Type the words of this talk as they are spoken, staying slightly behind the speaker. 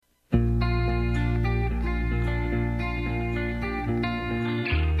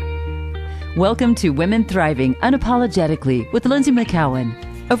Welcome to Women Thriving Unapologetically with Lindsay McCowan.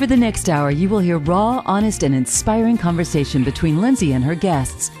 Over the next hour, you will hear raw, honest, and inspiring conversation between Lindsay and her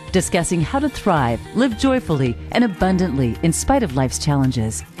guests, discussing how to thrive, live joyfully, and abundantly in spite of life's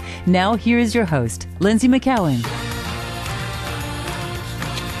challenges. Now, here is your host, Lindsay McCowan.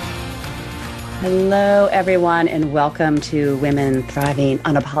 Hello, everyone, and welcome to Women Thriving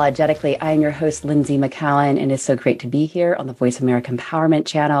Unapologetically. I am your host, Lindsay McCowan, and it's so great to be here on the Voice America Empowerment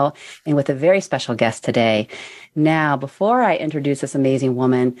Channel and with a very special guest today. Now, before I introduce this amazing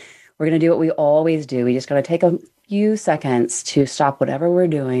woman, we're going to do what we always do. We just going to take a few seconds to stop whatever we're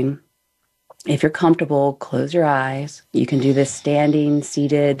doing. If you're comfortable, close your eyes. You can do this standing,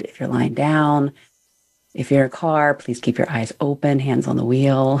 seated, if you're lying down. If you're in a car, please keep your eyes open, hands on the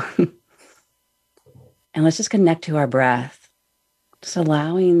wheel. And let's just connect to our breath, just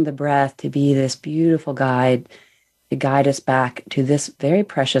allowing the breath to be this beautiful guide to guide us back to this very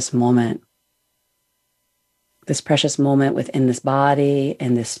precious moment within this body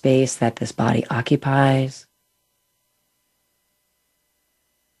and this space that this body occupies.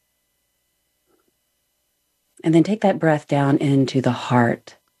 And then take that breath down into the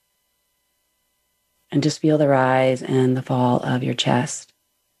heart and just feel the rise and the fall of your chest.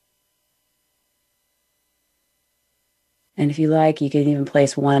 And if you like, you can even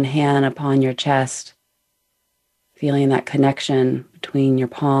place one hand upon your chest, feeling that connection between your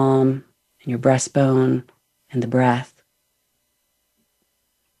palm and your breastbone and the breath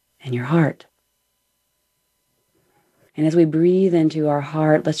and your heart. And as we breathe into our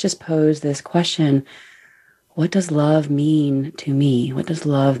heart, let's just pose this question: what does love mean to me? What does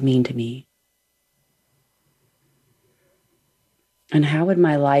love mean to me? And how would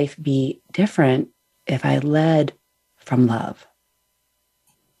my life be different if I led from love?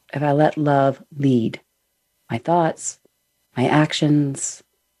 If I let love lead my thoughts, my actions.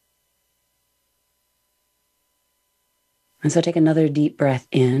 And so take another deep breath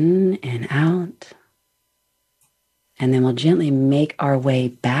in and out. And then we'll gently make our way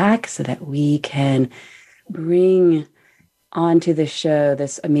back so that we can bring onto the show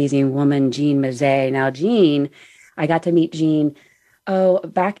this amazing woman, Jean Mazet. Now, Jean, I got to meet Jean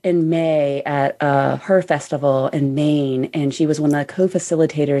back in May at her festival in Maine, and she was one of the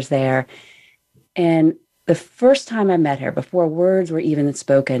co-facilitators there. And the first time I met her, before words were even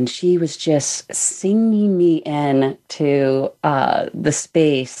spoken, she was just singing me in to the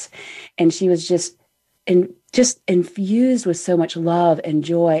space, and she was just infused with so much love and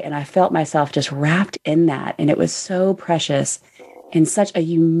joy, and I felt myself just wrapped in that, and it was so precious. And such a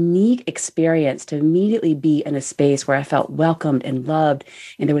unique experience to immediately be in a space where I felt welcomed and loved,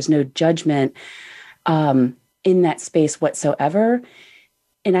 and there was no judgment in that space whatsoever.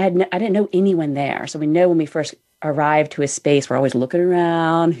 And I didn't know anyone there. So we know when we first arrive to a space, we're always looking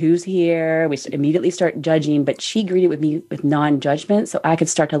around, who's here? We immediately start judging, but she greeted with me with non-judgment, so I could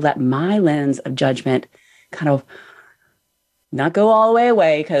start to let my lens of judgment kind of not go all the way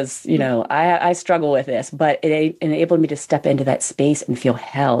away, because, I struggle with this, but it enabled me to step into that space and feel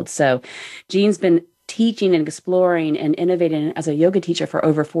held. So Jean's been teaching and exploring and innovating as a yoga teacher for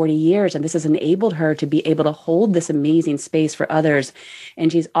over 40 years, and this has enabled her to be able to hold this amazing space for others.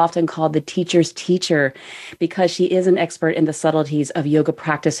 And she's often called the teacher's teacher because she is an expert in the subtleties of yoga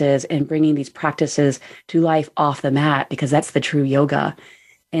practices and bringing these practices to life off the mat, because that's the true yoga.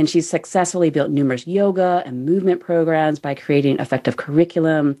 And she's successfully built numerous yoga and movement programs by creating effective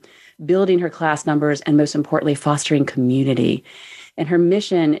curriculum, building her class numbers, and most importantly, fostering community. And her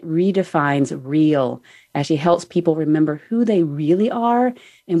mission redefines real as she helps people remember who they really are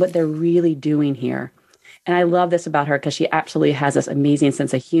and what they're really doing here. And I love this about her because she absolutely has this amazing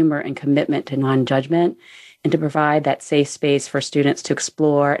sense of humor and commitment to non-judgment and to provide that safe space for students to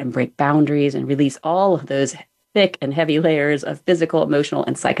explore and break boundaries and release all of those thick and heavy layers of physical, emotional,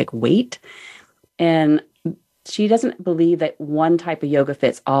 and psychic weight. And she doesn't believe that one type of yoga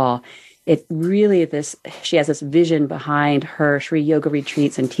fits all. It really she has this vision behind her Shri Yoga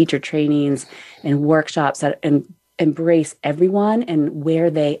retreats and teacher trainings and workshops that embrace everyone and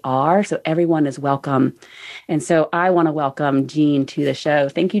where they are, so everyone is welcome. And so I want to welcome Jean to the show.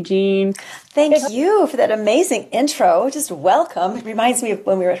 Thank you, Jean. Thank you for that amazing intro. Just welcome. It reminds me of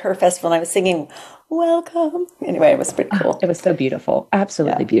when we were at her festival and I was singing welcome. Anyway, it was pretty cool. It was so beautiful.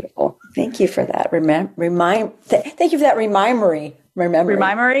 Absolutely beautiful. Thank you for that. Thank you for that memory.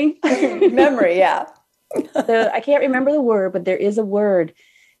 Memory, yeah. So I can't remember the word, but there is a word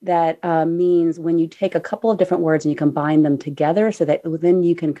that means when you take a couple of different words and you combine them together so that then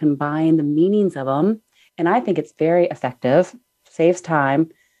you can combine the meanings of them. And I think it's very effective, saves time.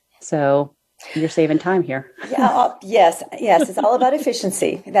 So You're saving time here. Yes. It's all about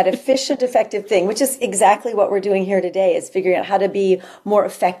efficiency, that efficient, effective thing, which is exactly what we're doing here today, is figuring out how to be more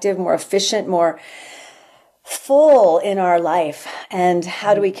effective, more efficient, more full in our life. And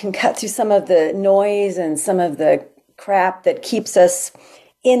how do we can cut through some of the noise and some of the crap that keeps us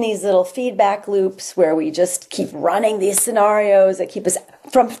in these little feedback loops where we just keep running these scenarios that keep us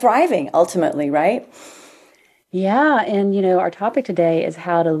from thriving ultimately, right? Yeah. And, our topic today is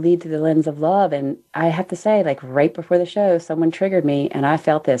how to lead through the lens of love. And I have to say, like right before the show, someone triggered me and I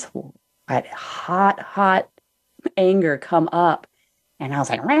felt this hot anger come up. And I was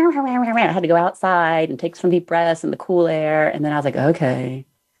like, rah, rah, rah, rah, rah. I had to go outside and take some deep breaths in the cool air. And then I was like, okay,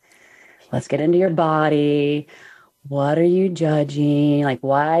 let's get into your body. What are you judging? Like,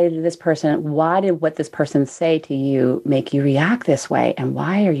 why did what this person say to you make you react this way? And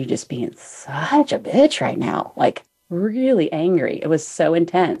why are you just being such a bitch right now? Like, really angry. It was so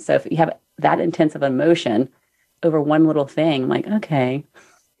intense. So if you have that intense of emotion over one little thing, I'm like, okay,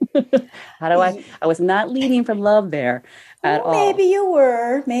 how do I was not leading from love there at all. Maybe you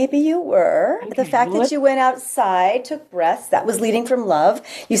were. Okay, the fact that you went outside, took breaths, that was leading from love.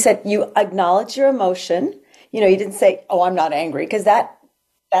 You said you acknowledged your emotion. You didn't say, oh, I'm not angry, because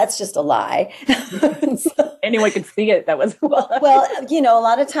that's just a lie. Anyone could see it. That was well, a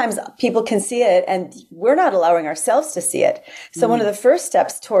lot of times people can see it and we're not allowing ourselves to see it. So one of the first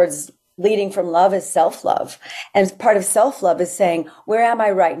steps towards leading from love is self-love. And part of self-love is saying, where am I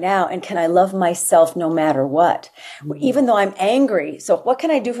right now? And can I love myself no matter what? Even though I'm angry. So what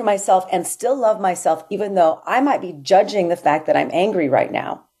can I do for myself and still love myself, even though I might be judging the fact that I'm angry right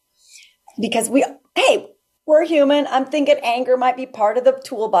now? Because we're human. I'm thinking anger might be part of the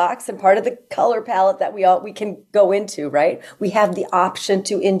toolbox and part of the color palette that we can go into, right? We have the option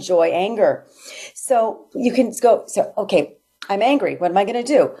to enjoy anger. So you can go, okay, I'm angry. What am I going to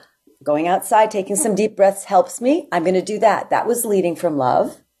do? Going outside, taking some deep breaths helps me. I'm going to do that. That was leading from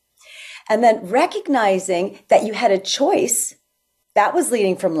love. And then recognizing that you had a choice, that was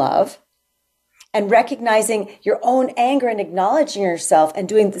leading from love. And recognizing your own anger and acknowledging yourself and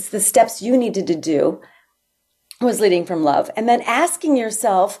doing the steps you needed to do was leading from love. And then asking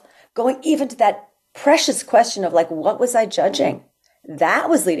yourself, going even to that precious question of like, what was I judging?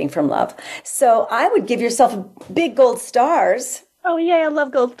 That was leading from love. So I would give yourself big gold stars. Oh, yeah, I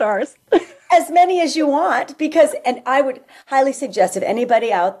love gold stars. As many as you want, and I would highly suggest if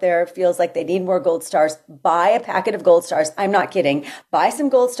anybody out there feels like they need more gold stars, buy a packet of gold stars. I'm not kidding. Buy some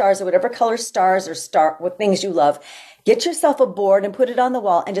gold stars or whatever color stars or what things you love. Get yourself a board and put it on the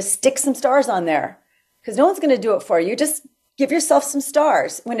wall and just stick some stars on there. Because no one's going to do it for you. Just give yourself some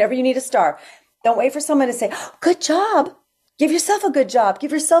stars whenever you need a star. Don't wait for someone to say, oh, good job. Give yourself a good job.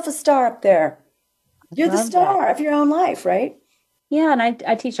 Give yourself a star up there. You're the star of your own life, right? Yeah, and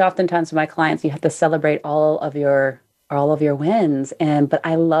I teach oftentimes to my clients, you have to celebrate all of your wins. But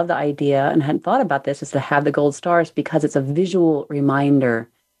I love the idea, and I hadn't thought about this, is to have the gold stars because it's a visual reminder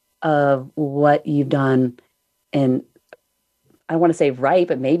of what you've done, and I want to say right,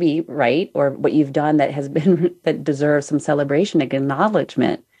 but maybe right, or what you've done that deserves some celebration and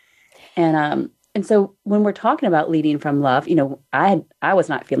acknowledgement. And so when we're talking about leading from love, I was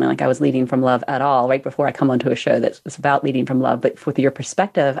not feeling like I was leading from love at all right before I come onto a show that's about leading from love. But with your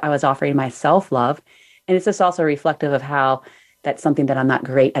perspective, I was offering myself love. And it's just also reflective of how that's something that I'm not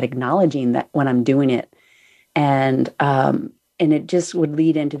great at acknowledging that when I'm doing it. And it just would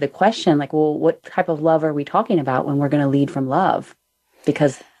lead into the question, like, well, what type of love are we talking about when we're going to lead from love?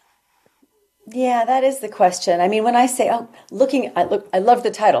 Because yeah, that is the question. I mean, when I say, I love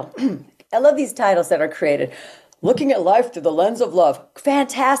the title. I love these titles that are created. Looking at life through the lens of love.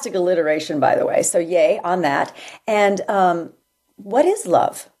 Fantastic alliteration, by the way. So yay on that. And what is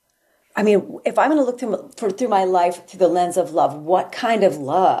love? I mean, if I'm going to look through my life through the lens of love, what kind of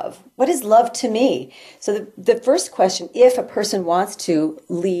love? What is love to me? So the first question, if a person wants to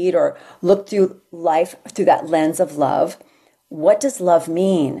lead or look through life through that lens of love, what does love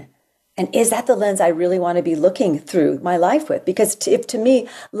mean? And is that the lens I really want to be looking through my life with? Because if to me,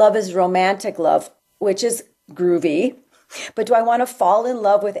 love is romantic love, which is groovy, but do I want to fall in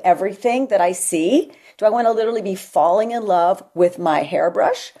love with everything that I see? Do I want to literally be falling in love with my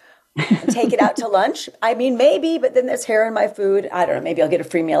hairbrush and take it out to lunch? I mean, maybe, but then there's hair in my food. I don't know. Maybe I'll get a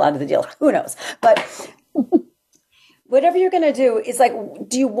free meal out of the deal. Who knows? But whatever you're going to do is like,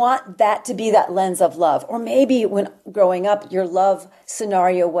 do you want that to be that lens of love? Or maybe when growing up, your love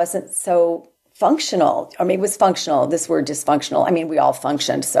scenario wasn't so functional, or maybe it was functional. This word dysfunctional. I mean, we all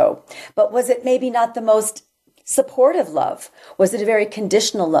functioned. But was it maybe not the most supportive love? Was it a very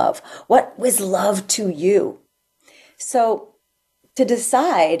conditional love? What was love to you? So to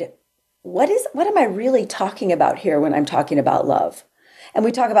decide what am I really talking about here when I'm talking about love? And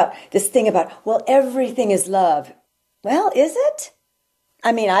we talk about this thing about, well, everything is love. Well, is it?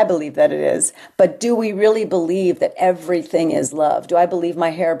 I mean, I believe that it is, but do we really believe that everything is love? Do I believe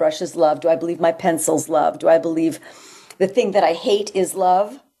my hairbrush is love? Do I believe my pencil's love? Do I believe the thing that I hate is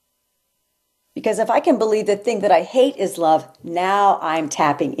love? Because if I can believe the thing that I hate is love, now I'm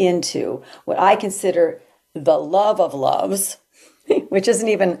tapping into what I consider the love of loves, which isn't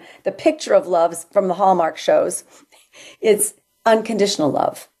even the picture of loves from the Hallmark shows. It's unconditional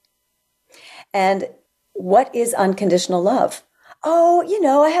love. And what is unconditional love? Oh,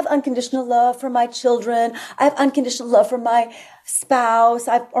 I have unconditional love for my children. I have unconditional love for my spouse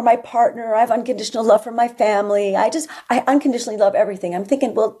or my partner. I have unconditional love for my family. I unconditionally love everything. I'm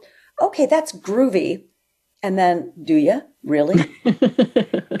thinking, well, okay, that's groovy. And then, do you really?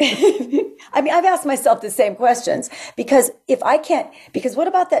 I mean, I've asked myself the same questions because what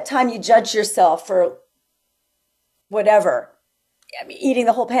about that time you judge yourself for whatever? I mean, eating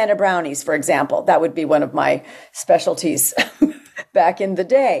the whole pan of brownies, for example, that would be one of my specialties back in the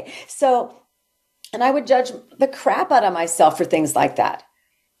day. So, and I would judge the crap out of myself for things like that.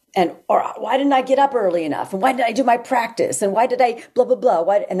 Or why didn't I get up early enough? And why did I do my practice? And why did I blah, blah, blah?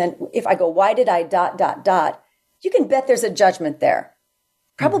 And then if I go, why did I ... You can bet there's a judgment there.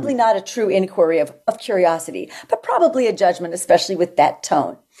 Probably not a true inquiry of curiosity, but probably a judgment, especially with that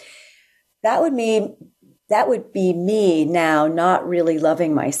tone. That would be me now not really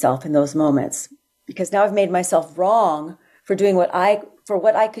loving myself in those moments, because now I've made myself wrong for doing what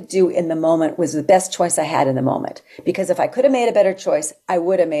I could do in the moment was the best choice I had in the moment. Because if I could have made a better choice, I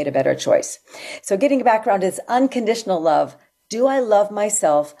would have made a better choice. So getting back around to this unconditional love, do I love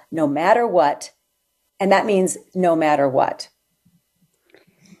myself no matter what? And that means no matter what.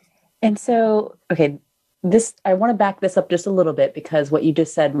 And so, okay, I want to back this up just a little bit, because what you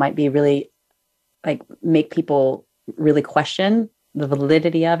just said might be really make people really question the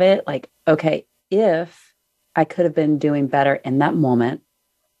validity of it. Like, okay, if I could have been doing better in that moment,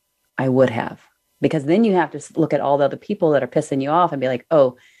 I would have. Because then you have to look at all the other people that are pissing you off and be like,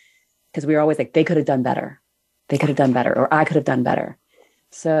 oh, because we were always like, they could have done better. They could have done better, or I could have done better.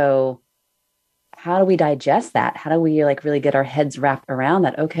 So how do we digest that? How do we really get our heads wrapped around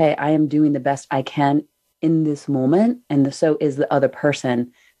that? Okay, I am doing the best I can in this moment. And so is the other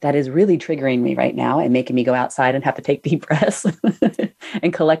person that is really triggering me right now and making me go outside and have to take deep breaths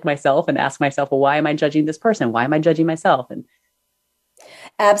and collect myself and ask myself, well, why am I judging this person? Why am I judging myself? And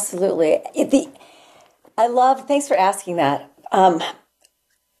absolutely. Thanks for asking that. I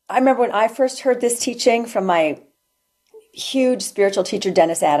remember when I first heard this teaching from my huge spiritual teacher,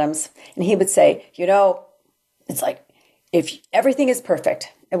 Dennis Adams, and he would say, it's like, if everything is perfect,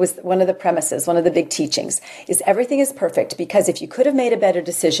 it was one of the premises, one of the big teachings, is everything is perfect, because if you could have made a better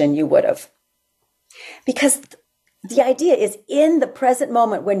decision, you would have. Because the idea is in the present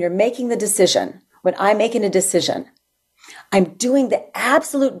moment when you're making the decision, when I'm making a decision, I'm doing the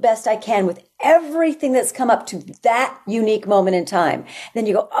absolute best I can with everything that's come up to that unique moment in time. Then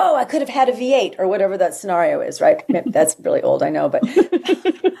you go, oh, I could have had a V8 or whatever that scenario is, right? That's really old, I know, but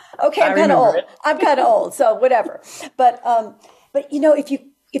okay, I'm kind of old. I'm kind of old, so whatever. But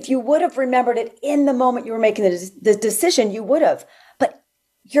if you would have remembered it in the moment you were making the decision, you would have. But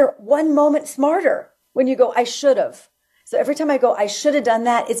you're one moment smarter when you go, I should have. So every time I go, I should have done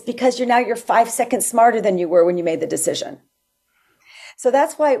that, it's because you're 5 seconds smarter than you were when you made the decision. So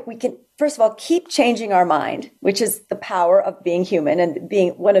that's why we can, first of all, keep changing our mind, which is the power of being human and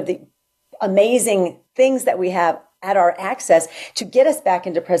being one of the amazing things that we have at our access to get us back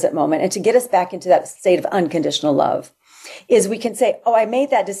into present moment and to get us back into that state of unconditional love. Is we can say, oh, I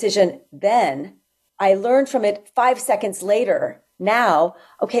made that decision then. I learned from it 5 seconds later. Now,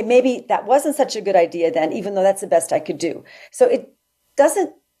 okay, maybe that wasn't such a good idea then, even though that's the best I could do. So it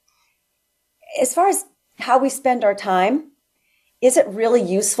doesn't, as far as how we spend our time, is it really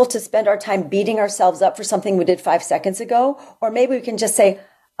useful to spend our time beating ourselves up for something we did 5 seconds ago? Or maybe we can just say,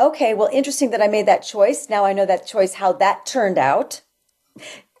 okay, well, interesting that I made that choice. Now I know that choice, how that turned out.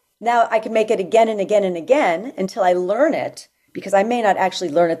 Now I can make it again and again and again until I learn it, because I may not actually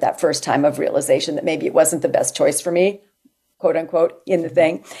learn it that first time of realization that maybe it wasn't the best choice for me, quote unquote, in the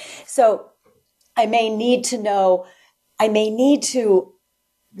thing. So I may need to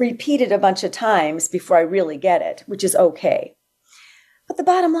repeat it a bunch of times before I really get it, which is okay. But the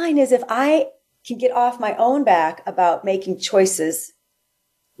bottom line is, if I can get off my own back about making choices,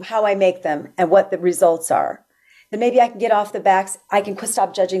 how I make them and what the results are, then maybe I can get off the backs. I can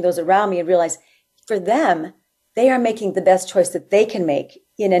stop judging those around me and realize for them, they are making the best choice that they can make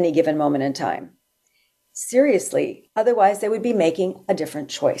in any given moment in time. Seriously, otherwise they would be making a different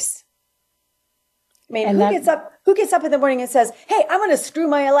choice. I mean, who gets up in the morning and says, hey, I'm going to screw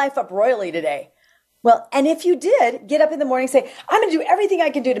my life up royally today? Well, and if you did get up in the morning and say, I'm going to do everything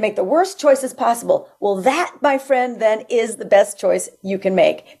I can do to make the worst choices possible. Well, that, my friend, then is the best choice you can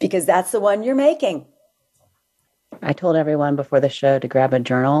make, because that's the one you're making. I told everyone before the show to grab a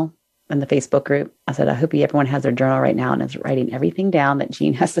journal in the Facebook group. I said, I hope everyone has their journal right now and is writing everything down that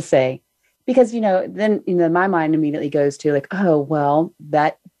Jean has to say. Because, then, my mind immediately goes to like, oh, well,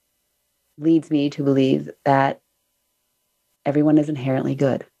 that leads me to believe that everyone is inherently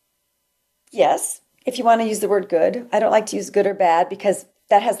good. Yes. If you want to use the word good, I don't like to use good or bad because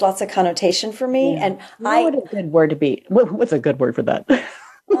that has lots of connotation for me. Yeah. And what a good word to be. What's a good word for that?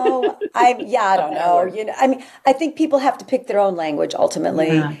 I don't know. I mean, I think people have to pick their own language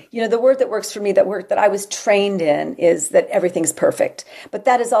ultimately. Yeah. The word that works for me, that word that I was trained in, is that everything's perfect. But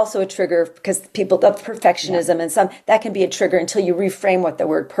that is also a trigger because people love perfectionism, and that can be a trigger until you reframe what the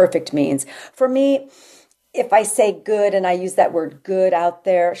word perfect means. For me, if I say good and I use that word good out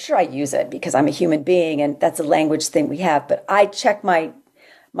there, sure, I use it because I'm a human being and that's a language thing we have. But I check my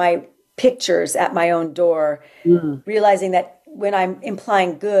pictures at my own door, realizing that when I'm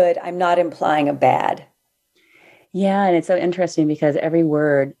implying good, I'm not implying a bad. Yeah, and it's so interesting because every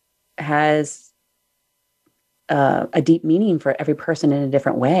word has a deep meaning for every person in a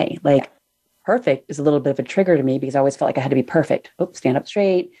different way. Like perfect is a little bit of a trigger to me because I always felt like I had to be perfect. Oh, stand up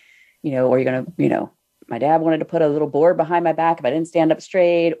straight, or you're going to, my dad wanted to put a little board behind my back if I didn't stand up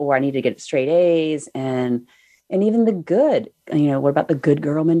straight, or I needed to get straight A's. And even the good, what about the good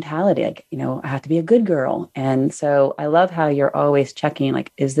girl mentality? Like, I have to be a good girl. And so I love how you're always checking,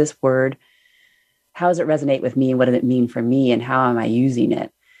 like, is this word, how does it resonate with me? What does it mean for me? And how am I using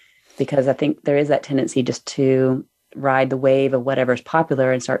it? Because I think there is that tendency just to ride the wave of whatever's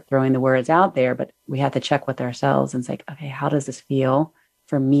popular and start throwing the words out there. But we have to check with ourselves and say, okay, how does this feel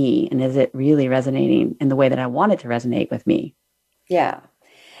for me? And is it really resonating in the way that I want it to resonate with me? Yeah.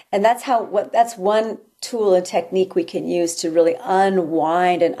 And that's one tool and technique we can use to really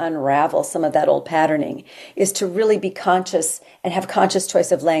unwind and unravel some of that old patterning, is to really be conscious and have conscious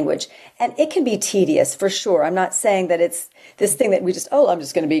choice of language. And it can be tedious for sure. I'm not saying that it's this thing that we just, I'm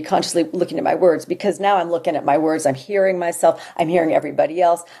just going to be consciously looking at my words, because now I'm looking at my words. I'm hearing myself. I'm hearing everybody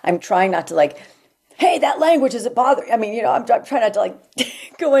else. I'm trying not to hey, that language isn't bothering. I mean, I'm trying not to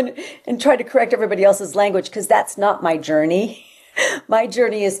go in and try to correct everybody else's language, because that's not my journey. My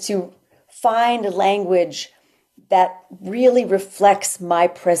journey is to find language that really reflects my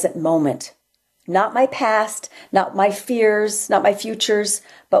present moment, not my past, not my fears, not my futures,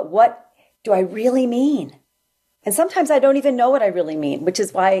 but what do I really mean? And sometimes I don't even know what I really mean, which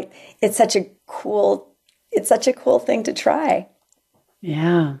is why it's such a cool thing to try.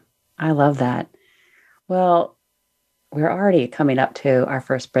 Yeah, I love that. Well, we're already coming up to our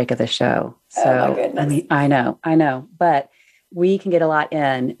first break of the show. So, oh my goodness. I mean, I know, but we can get a lot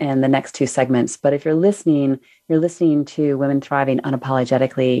in the next two segments. But if you're listening to Women Thriving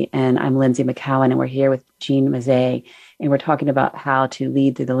Unapologetically, and I'm Lindsay McCowan, and we're here with Jean Mazzei, and we're talking about how to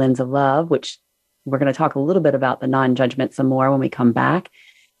lead through the lens of love, which we're going to talk a little bit about the non-judgment some more when we come back.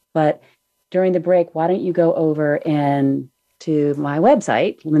 But during the break, why don't you go over and to my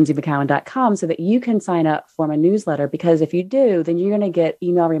website, lindsaymccowan.com, so that you can sign up for my newsletter, because if you do, then you're going to get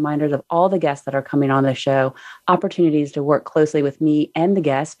email reminders of all the guests that are coming on the show, opportunities to work closely with me and the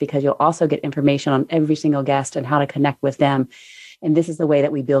guests, because you'll also get information on every single guest and how to connect with them. And this is the way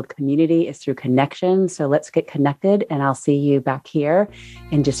that we build community, is through connection. So let's get connected, and I'll see you back here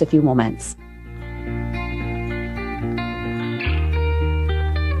in just a few moments.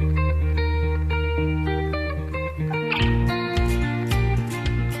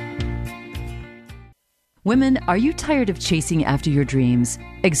 Women, are you tired of chasing after your dreams?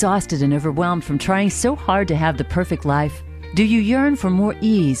 Exhausted and overwhelmed from trying so hard to have the perfect life? Do you yearn for more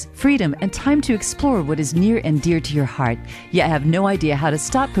ease, freedom, and time to explore what is near and dear to your heart, yet have no idea how to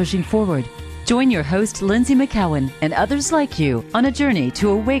stop pushing forward? Join your host, Lindsay McCowan, and others like you on a journey to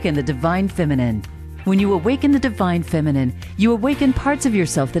awaken the divine feminine. When you awaken the divine feminine, you awaken parts of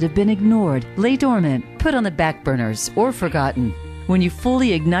yourself that have been ignored, lay dormant, put on the back burners, or forgotten. When you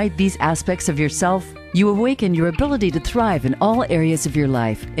fully ignite these aspects of yourself, you awaken your ability to thrive in all areas of your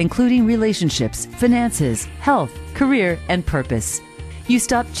life, including relationships, finances, health, career, and purpose. You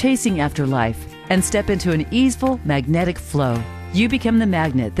stop chasing after life and step into an easeful, magnetic flow. You become the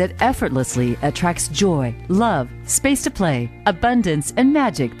magnet that effortlessly attracts joy, love, space to play, abundance, and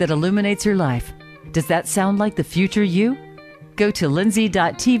magic that illuminates your life. Does that sound like the future you? Go to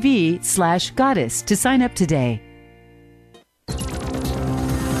lindsay.tv/goddess to sign up today.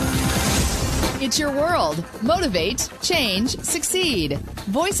 It's your world. Motivate, change, succeed.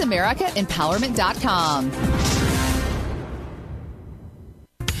 VoiceAmericaEmpowerment.com.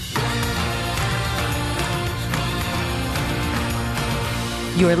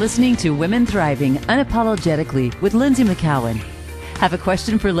 You're listening to Women Thriving Unapologetically with Lindsay McCowan. Have a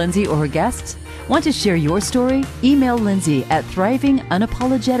question for Lindsay or her guests? Want to share your story? Email Lindsay at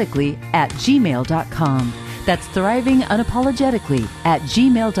thrivingunapologetically@gmail.com. That's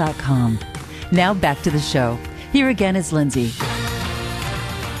thrivingunapologetically@gmail.com. Now back to the show. Here again is Lindsay.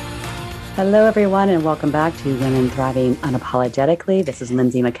 Hello, everyone, and welcome back to Women Thriving Unapologetically. This is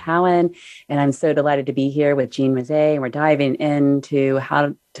Lindsay McCowan, and I'm so delighted to be here with Jean Mazzei, and we're diving into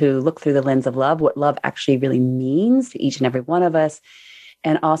how to look through the lens of love, what love actually really means to each and every one of us.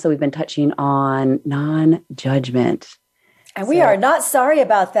 And also, we've been touching on non-judgment. And we are not sorry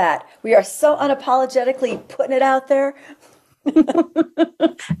about that. We are so unapologetically putting it out there.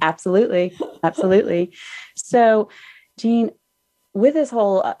 Absolutely. Absolutely. So, Jean, with this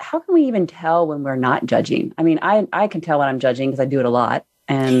whole, how can we even tell when we're not judging? I mean, I can tell when I'm judging because I do it a lot.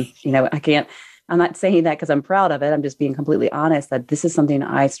 And, I'm not saying that because I'm proud of it. I'm just being completely honest that this is something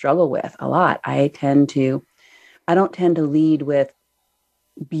I struggle with a lot. I don't tend to lead with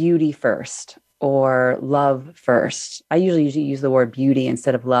beauty first or love first. I usually use the word beauty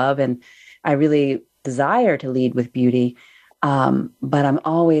instead of love. And I really desire to lead with beauty. But I'm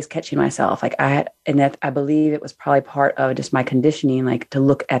always catching myself. I believe it was probably part of just my conditioning, like to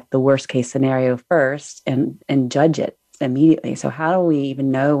look at the worst case scenario first and judge it immediately. So how do we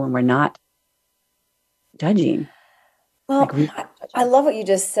even know when we're not judging? Well, I love what you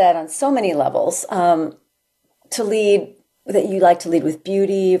just said on so many levels. To lead, that you like to lead with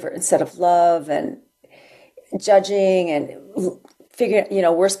beauty instead of love, and judging and figuring,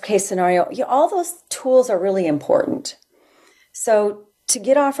 worst case scenario. All those tools are really important. So to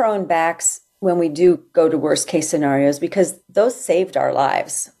get off our own backs when we do go to worst case scenarios, because those saved our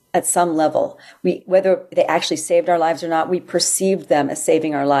lives at some level. Whether they actually saved our lives or not, we perceived them as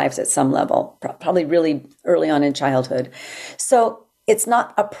saving our lives at some level, probably really early on in childhood. So it's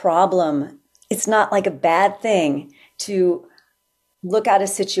not a problem. It's not like a bad thing to look at a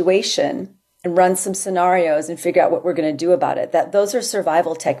situation and run some scenarios and figure out what we're going to do about it. Those are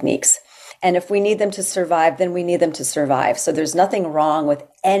survival techniques. And if we need them to survive, then we need them to survive. So there's nothing wrong with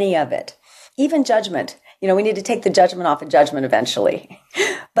any of it. Even judgment. We need to take the judgment off of judgment eventually.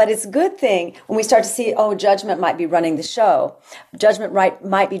 But it's a good thing when we start to see, judgment might be running the show. Judgment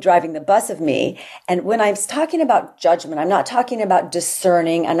might be driving the bus of me. And when I'm talking about judgment, I'm not talking about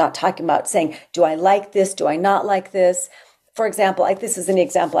discerning. I'm not talking about saying, do I like this? Do I not like this? For example, this is an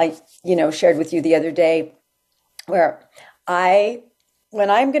example I, shared with you the other day, where when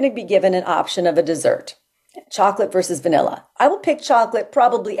I'm going to be given an option of a dessert, chocolate versus vanilla, I will pick chocolate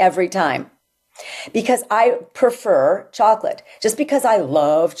probably every time because I prefer chocolate. Just because I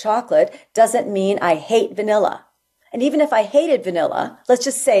love chocolate doesn't mean I hate vanilla. And even if I hated vanilla, let's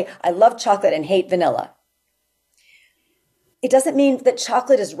just say I love chocolate and hate vanilla. It doesn't mean that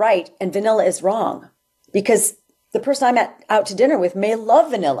chocolate is right and vanilla is wrong, because the person I'm out to dinner with may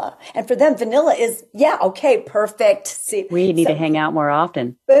love vanilla. And for them, vanilla is, perfect. See, we need to hang out more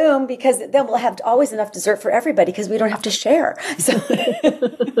often. Boom, because then we'll have always enough dessert for everybody because we don't have to share. So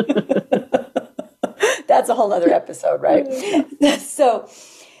that's a whole other episode, right? So,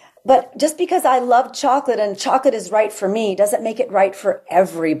 but just because I love chocolate and chocolate is right for me doesn't make it right for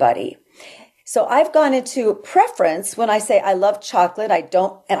everybody. So I've gone into preference when I say I love chocolate,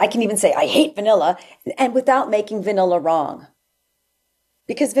 and I can even say I hate vanilla, and without making vanilla wrong.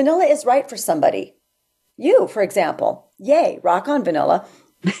 Because vanilla is right for somebody. You, for example. Yay, rock on vanilla.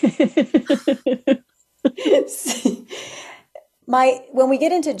 When we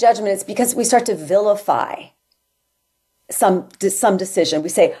get into judgment, it's because we start to vilify some decision. We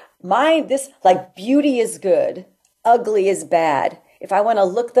say, beauty is good, ugly is bad. If I want to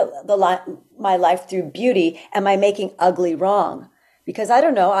look my life through beauty, am I making ugly wrong? Because I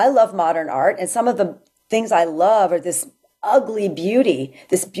don't know, I love modern art, and some of the things I love are this ugly beauty,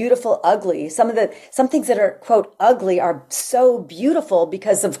 this beautiful ugly. Some things that are, quote, ugly are so beautiful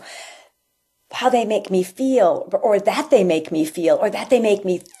because of how they make me feel, or that they make me feel, or that they make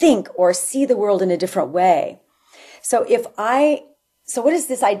me think or see the world in a different way. So what is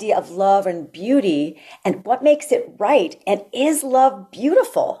this idea of love and beauty, and what makes it right? And is love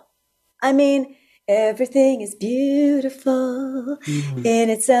beautiful? I mean, everything is beautiful in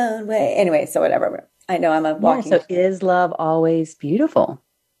its own way. Anyway, so whatever. I know I'm a walking. Yeah, so is love always beautiful?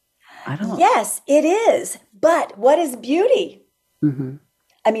 I don't know. Yes, it is. But what is beauty? Mm-hmm.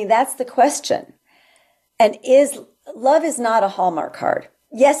 I mean, that's the question. And love is not a Hallmark card.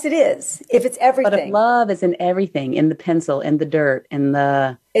 Yes, it is. If it's everything. But if love is in everything, in the pencil, in the dirt,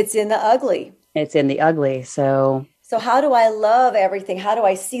 it's in the ugly. It's in the ugly. So how do I love everything? How do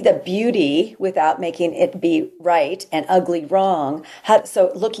I see the beauty without making it be right and ugly wrong?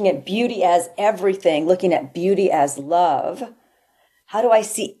 So looking at beauty as everything, looking at beauty as love. How do I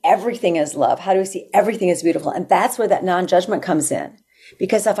see everything as love? How do I see everything as beautiful? And that's where that non-judgment comes in.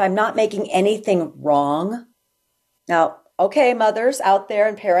 Because if I'm not making anything wrong, now, okay, mothers out there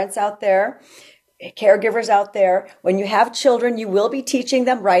and parents out there, caregivers out there, when you have children, you will be teaching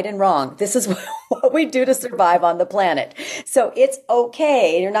them right and wrong. This is what we do to survive on the planet. So it's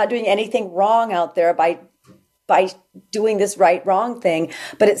okay. You're not doing anything wrong out there by doing this right wrong thing.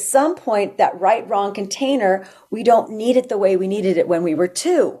 But at some point, that right wrong container, we don't need it the way we needed it when we were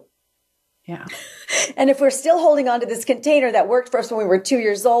 2. yeah. And if we're still holding on to this container that worked for us when we were 2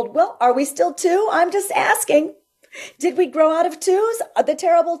 years old, well, are we still 2? I'm just asking. Did we grow out of 2s? The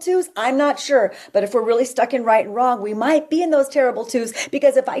terrible 2s? I'm not sure. But if we're really stuck in right and wrong, we might be in those terrible 2s,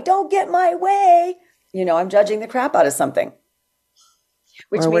 because if I don't get my way, I'm judging the crap out of something.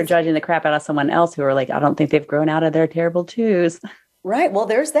 Or we're judging the crap out of someone else who are like, I don't think they've grown out of their terrible 2s. Right. Well,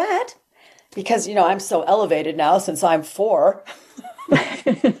 there's that. Because, I'm so elevated now since I'm 4. I've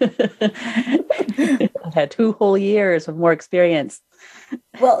had 2 whole years of more experience.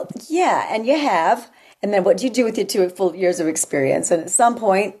 Well, yeah, and you have. And then what do you do with your 2 full years of experience? And at some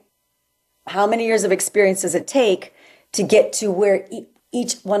point, how many years of experience does it take to get to where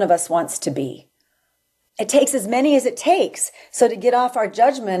each one of us wants to be? It takes as many as it takes. So to get off our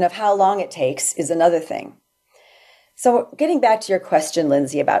judgment of how long it takes is another thing. So getting back to your question,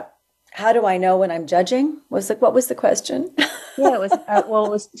 Lindsay, about how do I know when I'm judging? What was the question? Yeah, it was it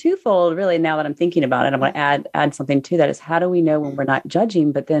was twofold, really. Now that I'm thinking about it, I want to add something to that. Is how do we know when we're not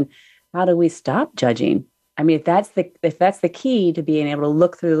judging? But then, how do we stop judging? I mean, if that's the key to being able to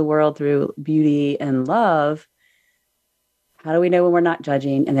look through the world through beauty and love, how do we know when we're not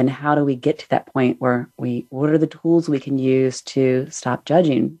judging? And then how do we get to that point where what are the tools we can use to stop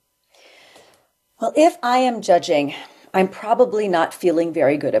judging? Well, if I am judging, I'm probably not feeling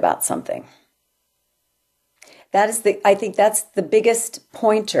very good about something. I think that's the biggest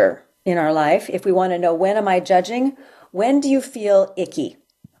pointer in our life. If we want to know, when am I judging? When do you feel icky?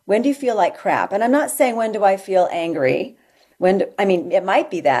 When do you feel like crap? And I'm not saying, when do I feel angry? It might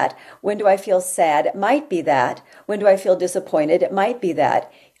be that. When do I feel sad? It might be that. When do I feel disappointed? It might be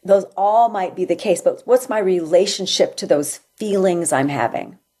that. Those all might be the case. But what's my relationship to those feelings I'm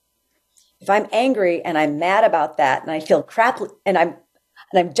having? If I'm angry and I'm mad about that and I feel crap and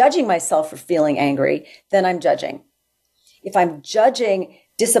I'm judging myself for feeling angry, then I'm judging. If I'm judging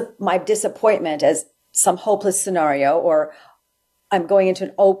my disappointment as some hopeless scenario, or I'm going into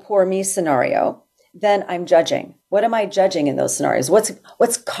an oh, poor me scenario, then I'm judging. What am I judging in those scenarios?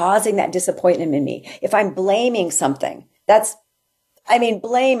 What's causing that disappointment in me? If I'm blaming something,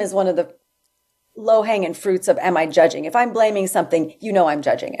 blame is one of the low-hanging fruits of am I judging? If I'm blaming something, I'm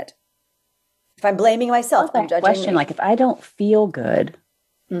judging it. If I'm blaming myself, I'm judging question, me. like if I don't feel good,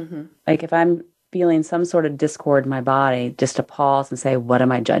 like if I'm feeling some sort of discord in my body, just to pause and say, what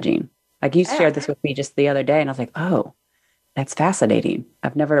am I judging? Like you shared this with me just the other day, and I was like, oh, that's fascinating.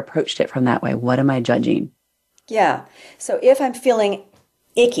 I've never approached it from that way. What am I judging? Yeah. So if I'm feeling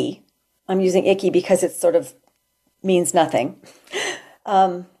icky, I'm using icky because it sort of means nothing.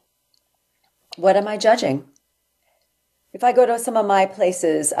 What am I judging? If I go to some of my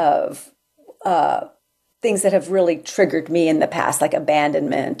places of things that have really triggered me in the past, like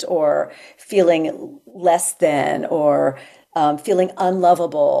abandonment or feeling less than, or feeling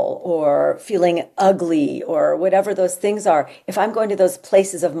unlovable or feeling ugly, or whatever those things are. If I'm going to those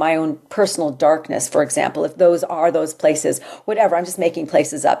places of my own personal darkness, for example, if those are those places, whatever, I'm just making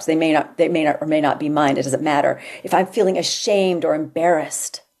places up. So they may not be mine. It doesn't matter. If I'm feeling ashamed or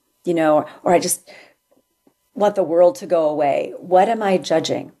embarrassed, or I just want the world to go away, what am I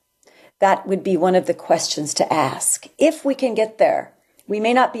judging? That would be one of the questions to ask. If we can get there, we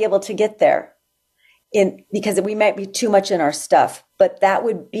may not be able to get there because we might be too much in our stuff, but that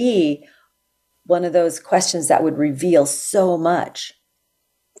would be one of those questions that would reveal so much.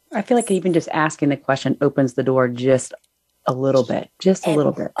 I feel like even just asking the question opens the door just a little bit,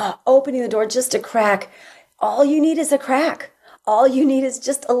 opening the door just a crack. All you need is a crack. All you need is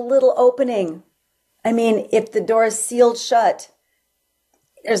just a little opening. If the door is sealed shut,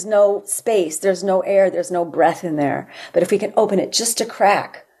 there's no space, there's no air, there's no breath in there. But if we can open it just a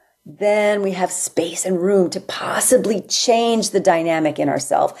crack, then we have space and room to possibly change the dynamic in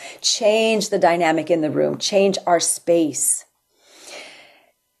ourselves, change the dynamic in the room, change our space.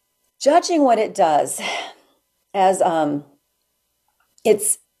 Judging, what it does, as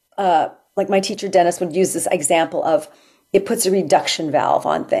it's like my teacher Dennis would use this example of it puts a reduction valve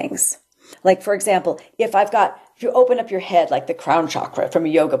on things. Like, for example, if you open up your head, like the crown chakra from a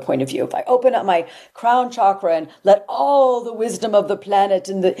yoga point of view, if I open up my crown chakra and let all the wisdom of the planet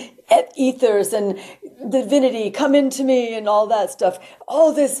and the ethers and divinity come into me and all that stuff,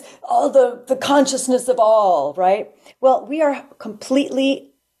 all the consciousness of all, right? Well, we are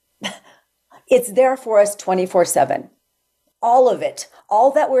completely, it's there for us 24/7. All of it,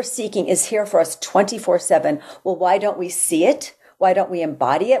 all that we're seeking is here for us 24/7. Well, why don't we see it? Why don't we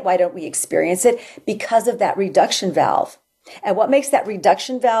embody it? Why don't we experience it? Because of that reduction valve. And what makes that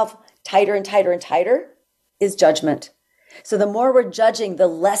reduction valve tighter and tighter and tighter is judgment. So the more we're judging, the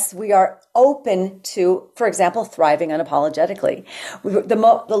less we are open to, for example, thriving unapologetically. The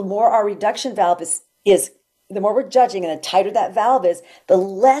more our reduction valve is, the more we're judging and the tighter that valve is, the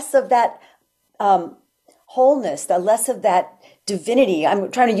less of that wholeness, the less of that divinity. I'm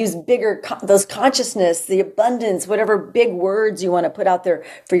trying to use bigger, those consciousness, the abundance, whatever big words you want to put out there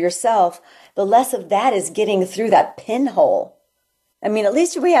for yourself, the less of that is getting through that pinhole. I mean, at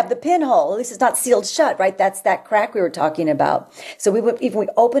least we have the pinhole. At least it's not sealed shut, right? That's that crack we were talking about. So even we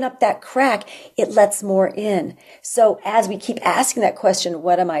open up that crack, it lets more in. So as we keep asking that question,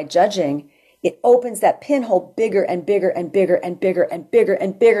 what am I judging? It opens that pinhole bigger and bigger and bigger and bigger and bigger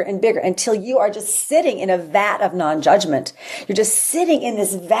and bigger and bigger until you are just sitting in a vat of non-judgment. You're just sitting in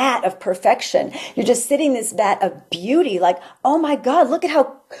this vat of perfection. You're just sitting in this vat of beauty. Like, oh my God, look at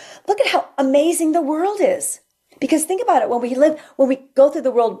how amazing the world is. Because think about it, when we go through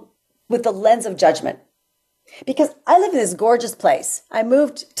the world with the lens of judgment. Because I live in this gorgeous place. I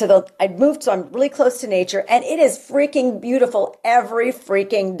moved so I'm really close to nature, and it is freaking beautiful every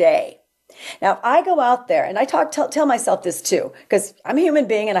freaking day. Now, if I go out there, and I tell myself this too, because I'm a human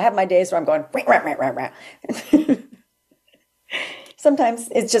being and I have my days where I'm going, rah, rah, rah, rah, rah. Sometimes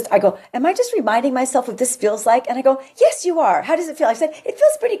it's just, I go, am I just reminding myself what this feels like? And I go, yes, you are. How does it feel? I said, it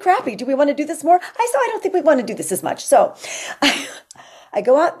feels pretty crappy. Do we want to do this more? I don't think we want to do this as much. So I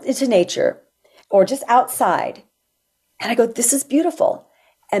go out into nature or just outside and I go, this is beautiful.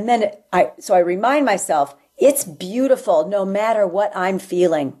 And then I remind myself, it's beautiful no matter what I'm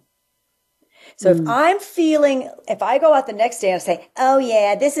feeling. So if if I go out the next day and say, oh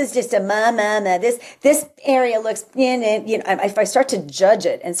yeah, this is just a mama, this area looks, if I start to judge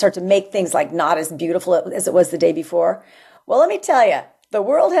it and start to make things like not as beautiful as it was the day before, well, let me tell you, the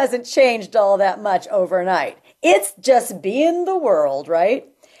world hasn't changed all that much overnight. It's just being the world, right?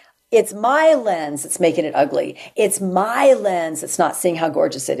 It's my lens that's making it ugly. It's my lens that's not seeing how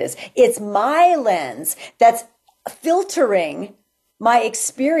gorgeous it is. It's my lens that's filtering my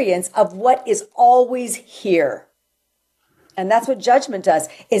experience of what is always here. And that's what judgment does,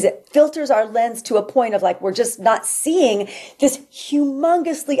 is it filters our lens to a point of like, we're just not seeing this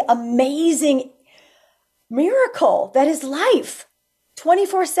humongously amazing miracle that is life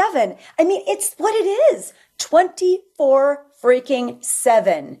 24/7. I mean, it's what it is. 24 freaking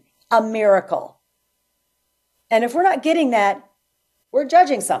 7, a miracle. And if we're not getting that, we're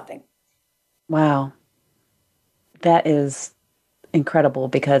judging something. Wow. That is incredible,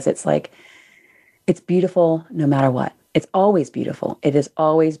 because it's like, it's beautiful no matter what. It's always beautiful. It is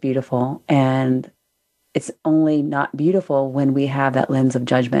always beautiful. And it's only not beautiful when we have that lens of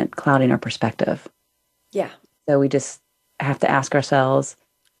judgment clouding our perspective. Yeah. So we just have to ask ourselves,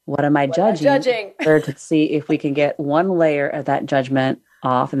 what am I judging? Or to see if we can get one layer of that judgment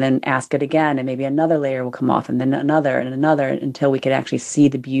off and then ask it again, and maybe another layer will come off, and then another and another, until we could actually see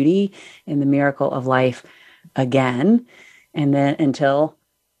the beauty and the miracle of life again. And then until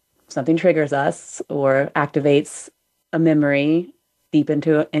something triggers us or activates a memory deep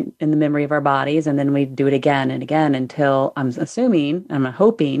into in the memory of our bodies, and then we do it again and again until I'm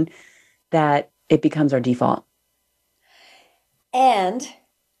hoping that it becomes our default. And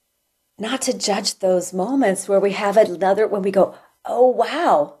not to judge those moments where we have when we go, oh,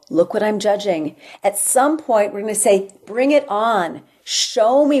 wow, look what I'm judging. At some point, we're going to say, bring it on.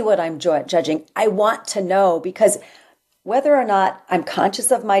 Show me what I'm judging. I want to know, because whether or not I'm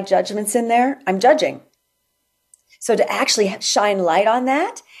conscious of my judgments in there, I'm judging. So to actually shine light on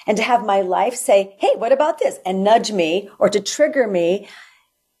that and to have my life say, hey, what about this? And nudge me or to trigger me,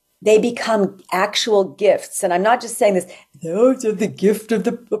 they become actual gifts. And I'm not just saying this, those are the gift of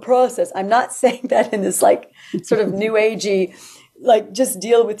the process. I'm not saying that in this like sort of new agey, like just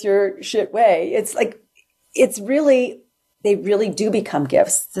deal with your shit way. It's like, they really do become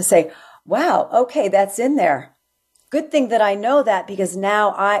gifts to say, wow, okay, that's in there. Good thing that I know that, because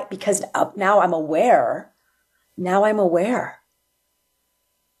now I'm aware. Now I'm aware.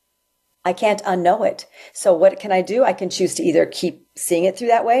 I can't unknow it. So what can I do? I can choose to either keep seeing it through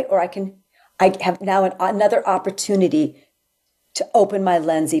that way, or I have now another opportunity to open my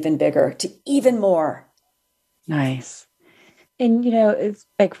lens even bigger, to even more. Nice. And, it's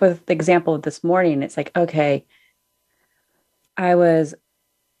like for the example of this morning, it's like, okay, I was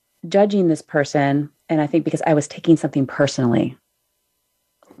judging this person, and I think because I was taking something personally.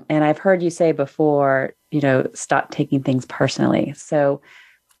 And I've heard you say before, stop taking things personally. So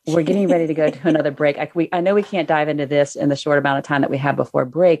we're getting ready to go to another break. I know we can't dive into this in the short amount of time that we have before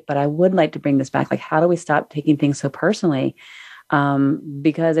break, but I would like to bring this back. Like, how do we stop taking things so personally?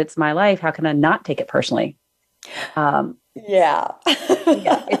 Because it's my life. How can I not take it personally? Yeah.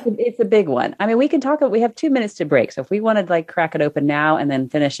 It's a big one. I mean, we can talk, we have 2 minutes to break. So if we wanted to crack it open now and then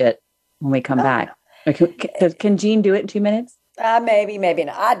finish it when we come back, can Jean do it in 2 minutes? Maybe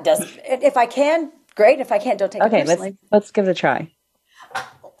not. If I can, great. If I can't, don't take it personally. Okay, let's give it a try.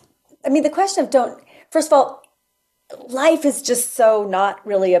 I mean, the question of first of all, life is just so not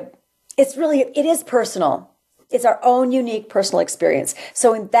really it is personal. It's our own unique personal experience.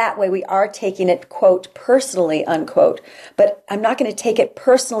 So in that way, we are taking it, quote, personally, unquote, but I'm not going to take it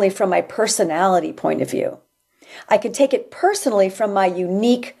personally from my personality point of view. I can take it personally from my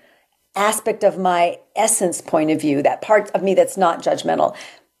unique aspect of my essence point of view, that part of me that's not judgmental.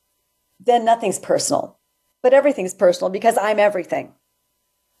 Then nothing's personal, but everything's personal because I'm everything.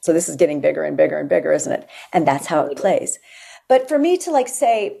 So this is getting bigger and bigger and bigger, isn't it? And that's how it plays. But for me to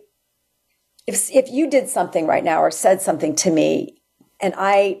say, if you did something right now or said something to me and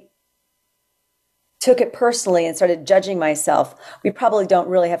I took it personally and started judging myself, we probably don't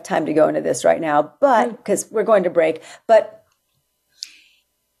really have time to go into this right now, but because we're going to break. But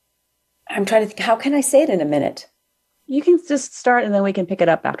I'm trying to think, how can I say it in a minute? You can just start and then we can pick it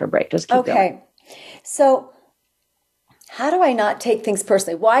up after break. Just keep going. Okay. So how do I not take things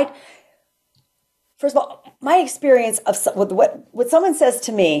personally? Why? First of all, my experience of what someone says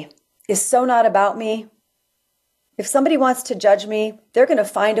to me is so not about me. If somebody wants to judge me, they're going to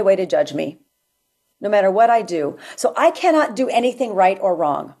find a way to judge me, no matter what I do. So I cannot do anything right or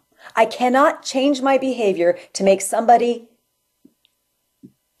wrong. I cannot change my behavior to make somebody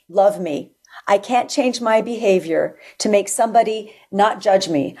love me. I can't change my behavior to make somebody not judge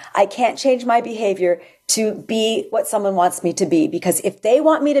me. I can't change my behavior to be what someone wants me to be, because if they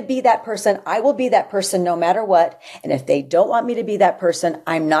want me to be that person, I will be that person no matter what. And if they don't want me to be that person,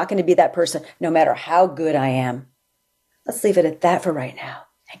 I'm not going to be that person no matter how good I am. Let's leave it at that for right now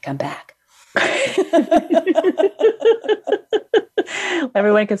and come back.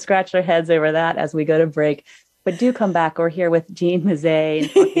 Everyone can scratch their heads over that as we go to break. But do come back. We're here with Jean Mazzei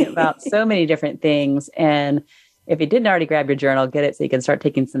and talking about so many different things. And if you didn't already grab your journal, get it so you can start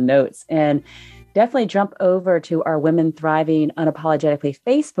taking some notes. And definitely jump over to our Women Thriving Unapologetically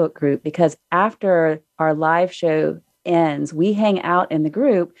Facebook group, because after our live show ends, we hang out in the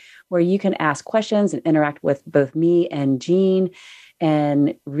group where you can ask questions and interact with both me and Jean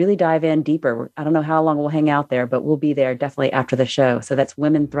and really dive in deeper. I don't know how long we'll hang out there, but we'll be there definitely after the show. So that's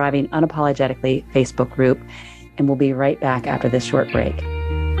Women Thriving Unapologetically Facebook group. And we'll be right back after this short break.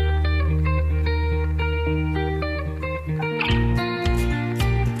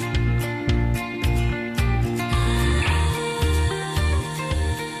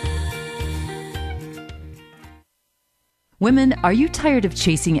 Women, are you tired of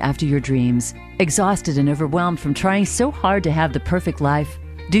chasing after your dreams? Exhausted and overwhelmed from trying so hard to have the perfect life?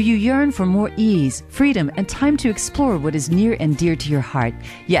 Do you yearn for more ease, freedom, and time to explore what is near and dear to your heart,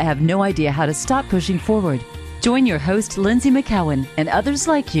 yet have no idea how to stop pushing forward? Join your host, Lindsay McCowan, and others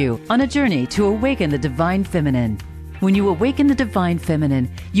like you on a journey to awaken the divine feminine. When you awaken the divine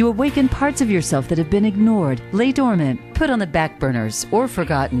feminine, you awaken parts of yourself that have been ignored, lay dormant, put on the back burners, or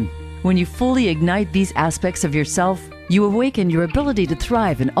forgotten. When you fully ignite these aspects of yourself, you awaken your ability to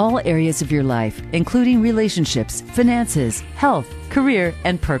thrive in all areas of your life, including relationships, finances, health, career,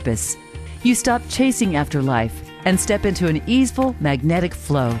 and purpose. You stop chasing after life and step into an easeful, magnetic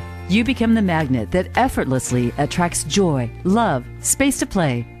flow. You become the magnet that effortlessly attracts joy, love, space to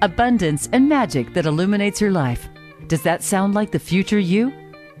play, abundance, and magic that illuminates your life. Does that sound like the future you?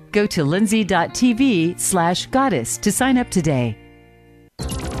 Go to lindsay.tv/goddess to sign up today.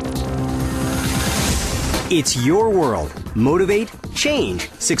 It's your world. Motivate, change,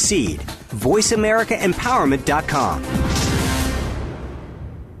 succeed. VoiceAmericaEmpowerment.com.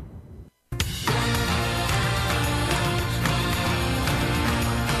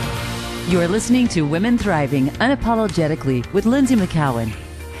 You are listening to Women Thriving Unapologetically with Lindsay McCowan.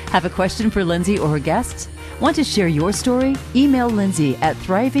 Have a question for Lindsay or her guests? Want to share your story? Email Lindsay at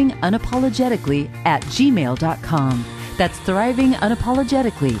thrivingunapologetically@gmail.com. That's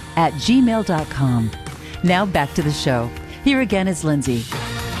thrivingunapologetically@gmail.com. Now back to the show. Here again is Lindsay.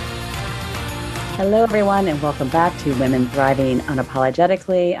 Hello, everyone, and welcome back to Women Thriving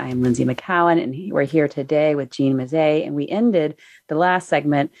Unapologetically. I am Lindsay McCowan, and we're here today with Jean Mazzei, and we ended the last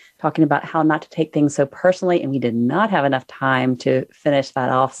segment talking about how not to take things so personally, and we did not have enough time to finish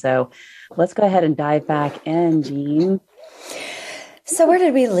that off. So let's go ahead and dive back in, Jean. So where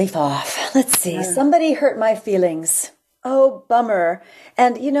did we leave off? Let's see. Somebody hurt my feelings. Oh, bummer.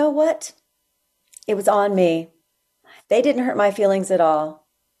 And you know what? It was on me. They didn't hurt my feelings at all.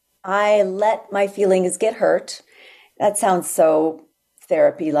 I let my feelings get hurt. That sounds so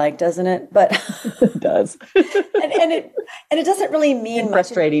therapy-like, doesn't it? But It does. and it doesn't really mean much.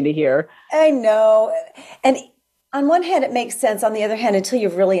 Frustrating to hear. I know. And on one hand, it makes sense. On the other hand, until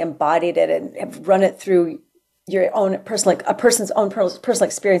you've really embodied it and have run it through your own personal, a person's own personal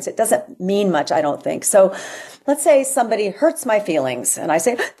experience, it doesn't mean much, I don't think. So let's say somebody hurts my feelings and I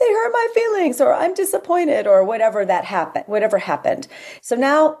say, they hurt my feelings, or I'm disappointed, or whatever happened. So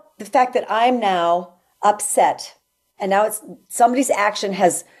now the fact that I'm now upset and now it's somebody's action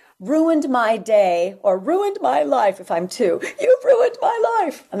has ruined my day or ruined my life. If I'm two, you've ruined my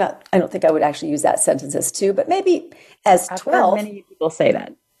life. I don't think I would actually use that sentence as two, but maybe as 12. Many people say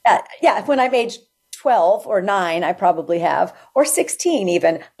that. Yeah. When I'm age 12 or 9, I probably have, or 16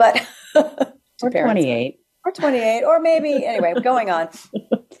 even, but or 28. Or 28, or maybe, anyway, going on.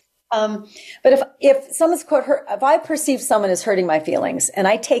 But if someone's quote hurt, if I perceive someone as hurting my feelings and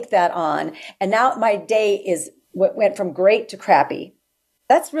I take that on, and now my day went from great to crappy,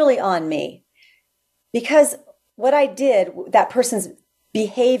 that's really on me. Because what I did, that person's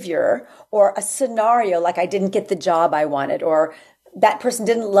behavior or a scenario, like I didn't get the job I wanted, or that person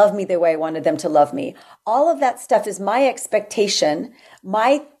didn't love me the way I wanted them to love me. All of that stuff is my expectation,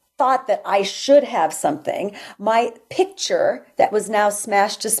 my thought that I should have something, my picture that was now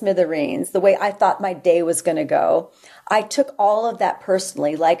smashed to smithereens, the way I thought my day was going to go. I took all of that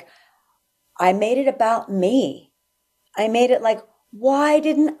personally. Like, I made it about me. I made it like, why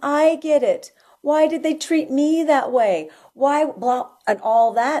didn't I get it? Why did they treat me that way? Why, blah, and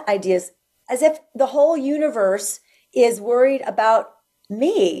all that ideas, as if the whole universe is worried about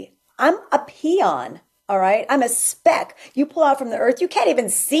me. I'm a peon, all right? I'm a speck. You pull out from the earth, you can't even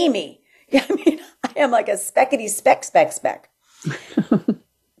see me. I mean, I am like a speckety speck.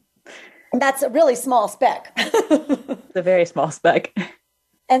 And that's a really small speck. It's a very small speck.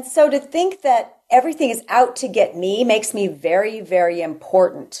 And so to think that everything is out to get me makes me very, very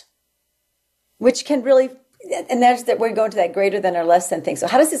important, which can really, and that's that we're going to that greater than or less than thing. So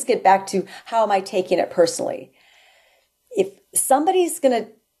how does this get back to how am I taking it personally? If somebody's going to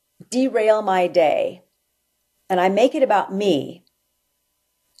derail my day and I make it about me,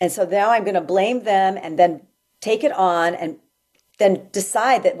 and so now I'm going to blame them and then take it on and then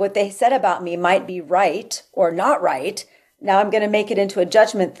decide that what they said about me might be right or not right. Now I'm going to make it into a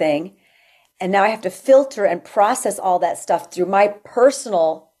judgment thing. And now I have to filter and process all that stuff through my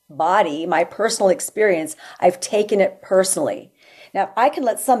personal body, my personal experience. I've taken it personally. Now, if I can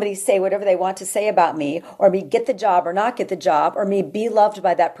let somebody say whatever they want to say about me, or me get the job or not get the job, or me be loved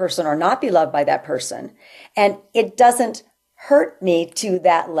by that person or not be loved by that person, and it doesn't hurt me to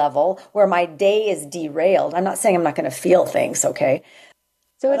that level where my day is derailed. I'm not saying I'm not going to feel things, okay?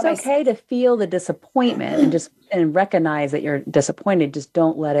 So it's okay to feel the disappointment and recognize that you're disappointed. Just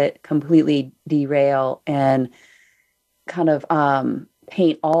don't let it completely derail and kind of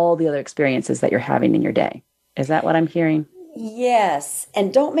paint all the other experiences that you're having in your day. Is that what I'm hearing? Yes.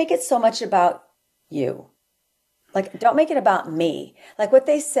 And don't make it so much about you. Like, don't make it about me. Like what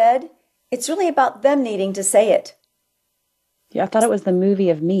they said, it's really about them needing to say it. Yeah, I thought it was the movie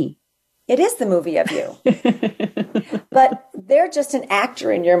of me. It is the movie of you. But they're just an actor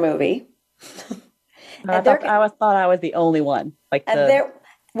in your movie. I thought I was the only one.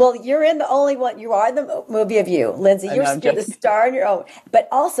 Well, you're in the only one. You are the movie of you, Lindsay. You're the star in your own. But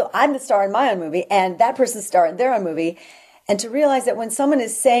also, I'm the star in my own movie, and that person's star in their own movie. And to realize that when someone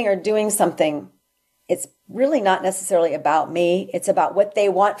is saying or doing something, it's really not necessarily about me. It's about what they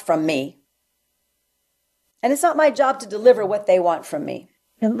want from me. And it's not my job to deliver what they want from me.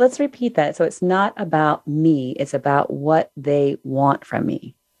 And let's repeat that. So it's not about me. It's about what they want from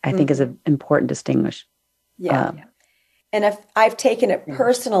me, I think is an important distinguish. Yeah. And if I've taken it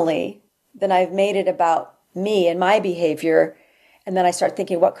personally, then I've made it about me and my behavior. And then I start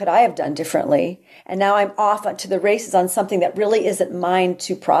thinking, what could I have done differently? And now I'm off to the races on something that really isn't mine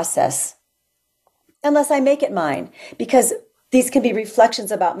to process. Unless I make it mine. Because these can be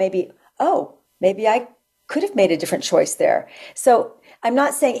reflections about maybe I could have made a different choice there. So I'm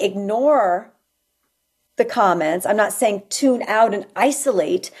not saying ignore the comments. I'm not saying tune out and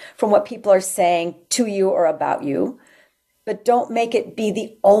isolate from what people are saying to you or about you, but don't make it be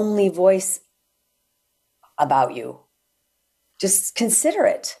the only voice about you. Just consider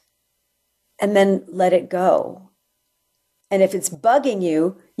it and then let it go. And if it's bugging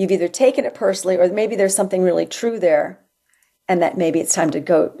you, you've either taken it personally or maybe there's something really true there, and that maybe it's time to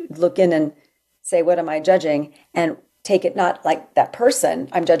go look in and say, what am I judging? And take it not like that person,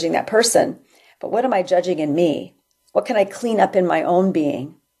 I'm judging that person, but what am I judging in me? What can I clean up in my own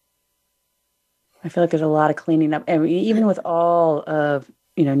being? I feel like there's a lot of cleaning up. And even with all of,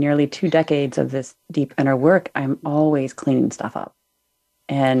 nearly 2 decades of this deep inner work, I'm always cleaning stuff up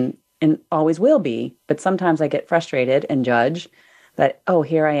and always will be. But sometimes I get frustrated and judge that, oh,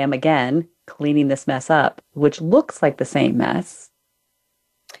 here I am again, cleaning this mess up, which looks like the same mess.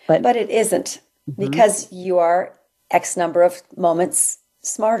 But it isn't, because you are X number of moments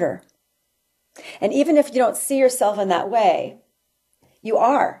smarter. And even if you don't see yourself in that way, you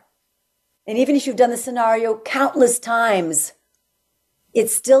are. And even if you've done the scenario countless times,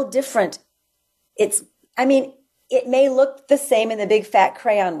 it's still different. It may look the same in the big fat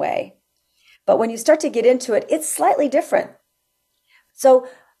crayon way, but when you start to get into it, it's slightly different. So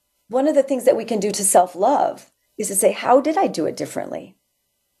one of the things that we can do to self-love is to say, how did I do it differently?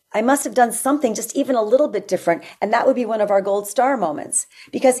 I must have done something just even a little bit different. And that would be one of our gold star moments.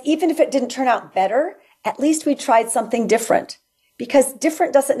 Because even if it didn't turn out better, at least we tried something different. Because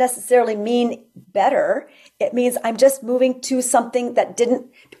different doesn't necessarily mean better. It means I'm just moving to something that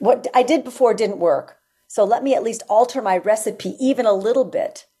what I did before didn't work. So let me at least alter my recipe even a little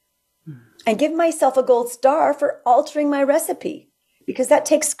bit and give myself a gold star for altering my recipe, because that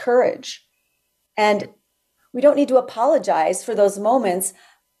takes courage. And we don't need to apologize for those moments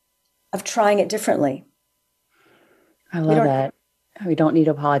of trying it differently. I love that. We don't need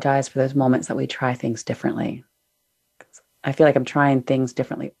to apologize for those moments that we try things differently. I feel like I'm trying things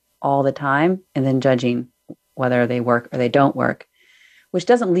differently all the time and then judging whether they work or they don't work, which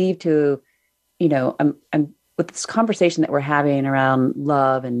doesn't lead to, I'm with this conversation that we're having around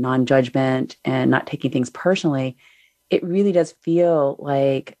love and non-judgment and not taking things personally. It really does feel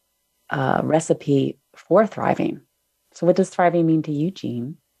like a recipe for thriving. So what does thriving mean to you,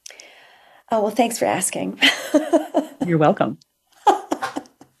 Jean? Oh, well, thanks for asking. You're welcome.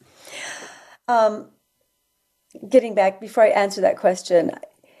 Getting back, before I answer that question,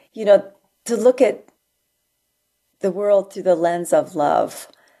 to look at the world through the lens of love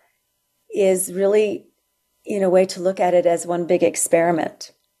is really, in a way, to look at it as one big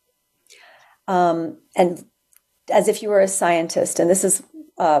experiment. And as if you were a scientist, and this is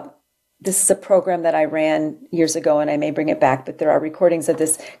a program that I ran years ago, and I may bring it back, but there are recordings of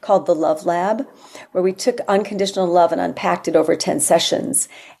this called the Love Lab, where we took unconditional love and unpacked it over 10 sessions.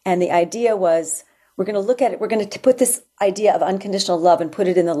 And the idea was, we're going to look at it, we're going to put this idea of unconditional love and put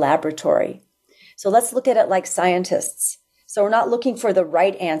it in the laboratory. So let's look at it like scientists. So we're not looking for the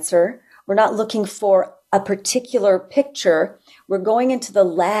right answer. We're not looking for a particular picture. We're going into the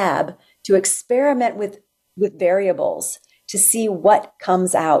lab to experiment with variables to see what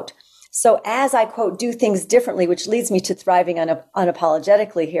comes out. So as I quote, do things differently, which leads me to thriving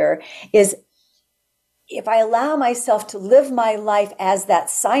unapologetically here, is if I allow myself to live my life as that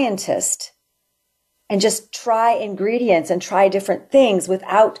scientist and just try ingredients and try different things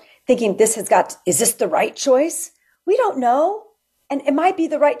without thinking is this the right choice? We don't know. And it might be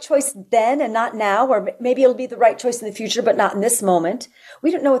the right choice then and not now, or maybe it'll be the right choice in the future, but not in this moment. We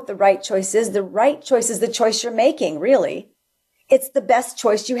don't know what the right choice is. The right choice is the choice you're making, really. It's the best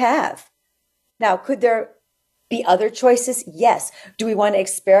choice you have. Now, could there be other choices? Yes. Do we want to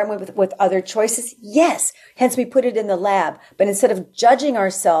experiment with other choices? Yes. Hence, we put it in the lab. But instead of judging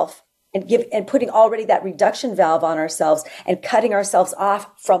ourselves and putting already that reduction valve on ourselves and cutting ourselves off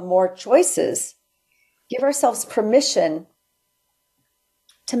from more choices, give ourselves permission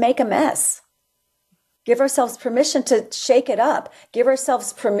to make a mess. Give ourselves permission to shake it up. Give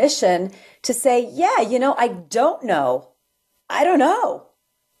ourselves permission to say, yeah, I don't know. I don't know.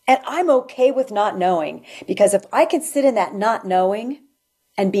 And I'm okay with not knowing, because if I can sit in that not knowing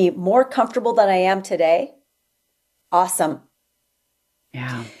and be more comfortable than I am today, awesome.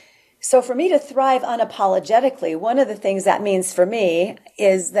 Yeah. So for me to thrive unapologetically, one of the things that means for me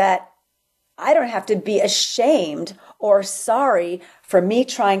is that I don't have to be ashamed or sorry for me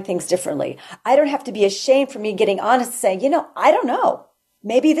trying things differently. I don't have to be ashamed for me getting honest and saying, I don't know.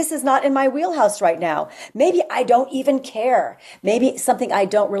 Maybe this is not in my wheelhouse right now. Maybe I don't even care. Maybe it's something I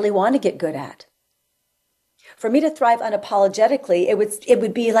don't really want to get good at. For me to thrive unapologetically, it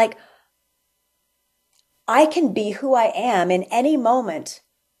would be like, I can be who I am in any moment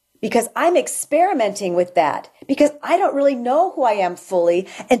because I'm experimenting with that, because I don't really know who I am fully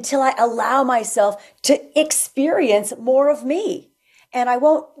until I allow myself to experience more of me. And I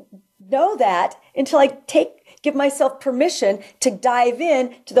won't know that until I give myself permission to dive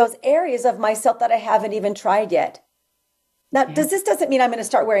in to those areas of myself that I haven't even tried yet. Now, this doesn't mean I'm going to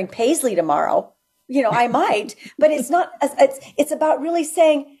start wearing paisley tomorrow. I might, but it's about really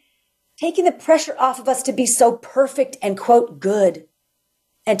taking the pressure off of us to be so perfect and quote good.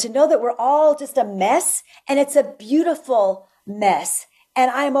 And to know that we're all just a mess, and it's a beautiful mess. And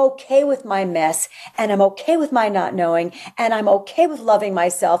I'm okay with my mess, and I'm okay with my not knowing, and I'm okay with loving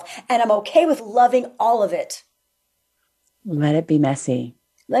myself, and I'm okay with loving all of it. Let it be messy.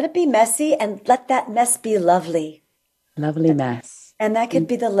 Let it be messy, and let that mess be lovely. Lovely mess. And that could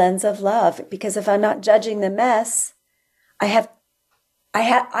be the lens of love, because if I'm not judging the mess, I have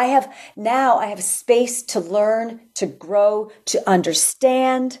space to learn, to grow, to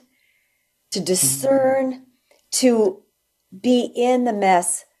understand, to discern, to be in the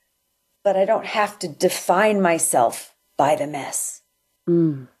mess, but I don't have to define myself by the mess.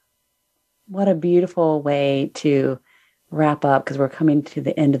 What a beautiful way to wrap up, because we're coming to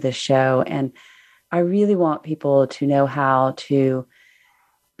the end of the show. And I really want people to know how to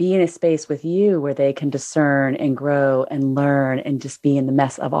be in a space with you where they can discern and grow and learn and just be in the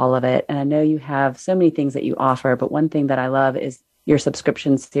mess of all of it. And I know you have so many things that you offer, but one thing that I love is your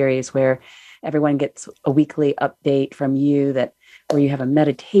subscription series where everyone gets a weekly update from you, where you have a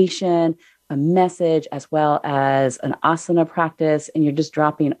meditation, a message, as well as an asana practice. And you're just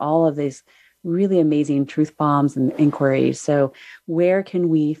dropping all of these really amazing truth bombs and inquiries. So where can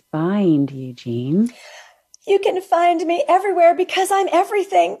we find you, Jean? You can find me everywhere because I'm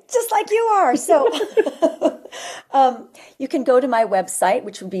everything, just like you are. So you can go to my website,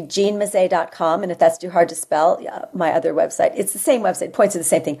 which would be jeanmazzei.com. And if that's too hard to spell, my other website, it's the same website, points to the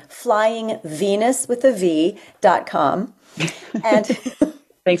same thing, flyingvenus.com. And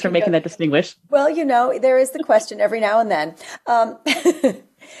thanks for making that distinguished. Well, there is the question every now and then.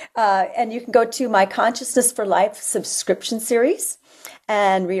 And you can go to my Consciousness for Life subscription series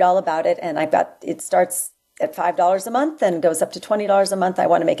and read all about it. And it starts at $5 a month and goes up to $20 a month. I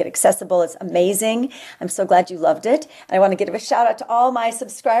want to make it accessible. It's amazing. I'm so glad you loved it. And I want to give a shout out to all my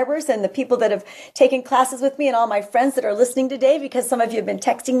subscribers and the people that have taken classes with me and all my friends that are listening today, because some of you have been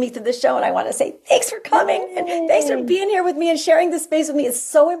texting me through the show. And I want to say thanks for coming and thanks for being here with me and sharing this space with me. It's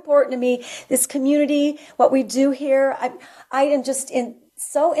so important to me, this community, what we do here. I am just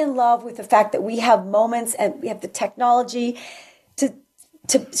so in love with the fact that we have moments and we have the technology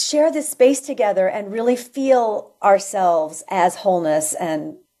to share this space together and really feel ourselves as wholeness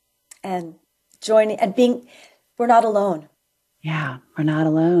and joining and being, we're not alone. Yeah, we're not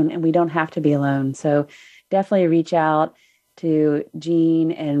alone, and we don't have to be alone. So definitely reach out to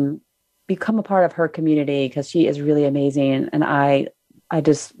Jean and become a part of her community, because she is really amazing. And I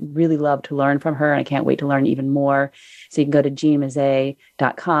just really love to learn from her, and I can't wait to learn even more. So you can go to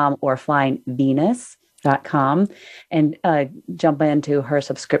jeanmazzei.com or flyingvenus.com and jump into her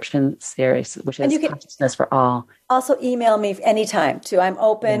subscription series, which is Consciousness for All. Also email me anytime too. I'm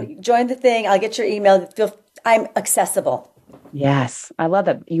open. Yeah. Join the thing. I'll get your email. I'm accessible. Yes. I love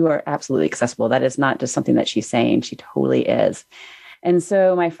that you are absolutely accessible. That is not just something that she's saying. She totally is. And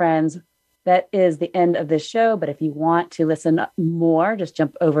so, my friends, that is the end of this show. But if you want to listen more, just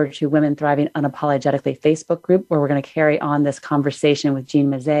jump over to Women Thriving Unapologetically Facebook group, where we're going to carry on this conversation with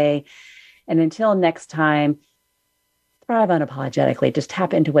Jean Mazzei. And until next time, thrive unapologetically. Just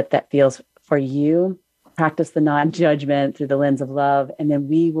tap into what that feels for you. Practice the non-judgment through the lens of love. And then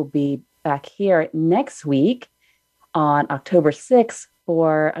we will be back here next week on October 6th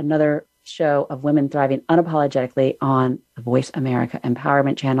for another show of Women Thriving Unapologetically on the Voice America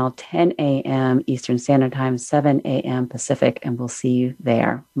Empowerment Channel, 10 a.m. Eastern Standard Time, 7 a.m. Pacific. And we'll see you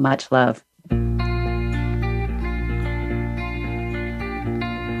there. Much love.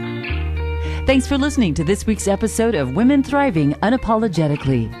 Thanks for listening to this week's episode of Women Thriving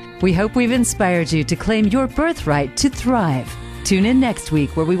Unapologetically. We hope we've inspired you to claim your birthright to thrive. Tune in next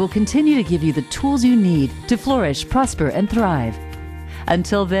week, where we will continue to give you the tools you need to flourish, prosper, and thrive.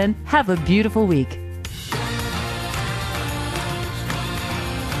 Until then, have a beautiful week.